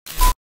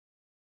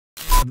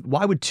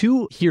Why would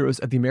two heroes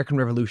of the American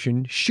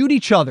Revolution shoot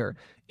each other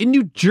in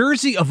New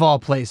Jersey, of all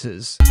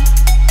places?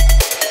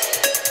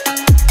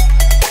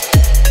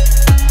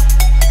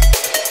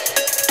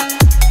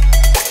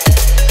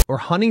 Or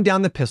hunting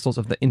down the pistols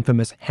of the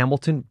infamous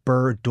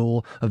Hamilton-Burr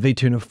duel of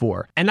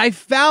 1804. And I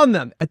found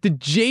them at the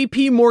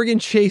JP Morgan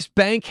Chase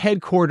Bank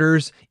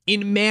headquarters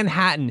in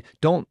Manhattan.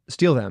 Don't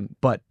steal them,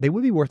 but they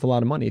would be worth a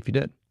lot of money if you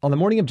did. On the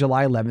morning of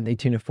July 11,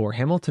 1804,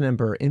 Hamilton and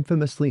Burr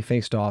infamously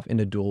faced off in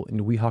a duel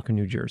in Weehawken,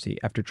 New Jersey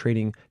after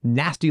trading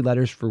nasty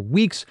letters for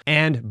weeks,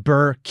 and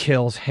Burr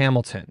kills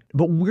Hamilton.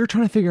 But we're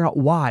trying to figure out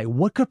why.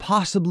 What could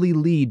possibly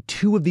lead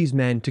two of these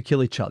men to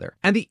kill each other?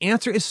 And the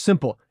answer is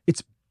simple.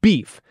 It's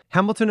beef.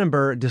 Hamilton and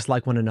Burr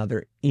dislike one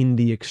another in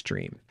the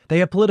extreme. They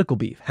have political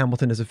beef.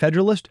 Hamilton is a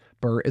Federalist,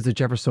 Burr is a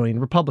Jeffersonian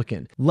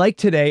Republican. Like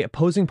today,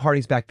 opposing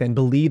parties back then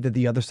believed that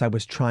the other side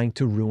was trying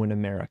to ruin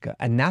America.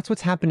 And that's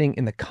what's happening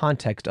in the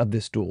context of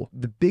this duel.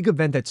 The big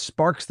event that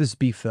sparks this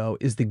beef, though,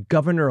 is the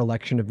governor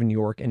election of New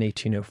York in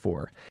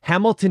 1804.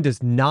 Hamilton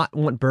does not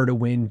want Burr to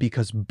win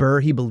because Burr,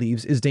 he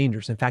believes, is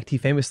dangerous. In fact, he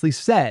famously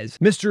says,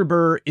 "Mr.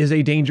 Burr is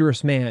a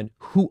dangerous man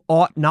who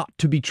ought not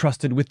to be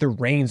trusted with the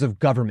reins of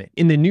government."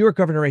 In the New York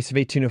governor race of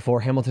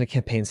 1804, Hamilton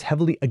campaigns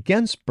heavily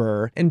against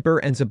Burr, and Burr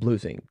ends up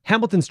losing.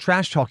 Hamilton's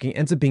trash talking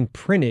ends up being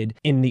printed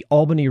in the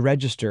Albany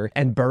Register,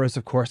 and Burr is,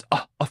 of course,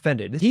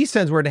 offended. He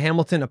sends word to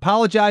Hamilton,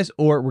 apologize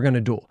or we're going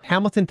to duel.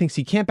 Hamilton thinks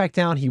he can't back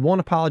down, he won't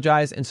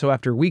apologize, and so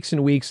after weeks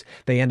and weeks,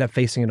 they end up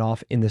facing it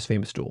off in this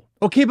famous duel.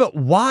 Okay, but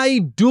why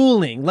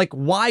dueling? Like,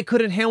 why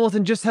couldn't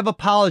Hamilton just have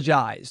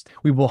apologized?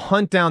 We will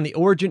hunt down the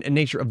origin and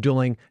nature of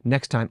dueling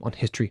next time on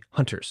History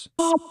Hunters.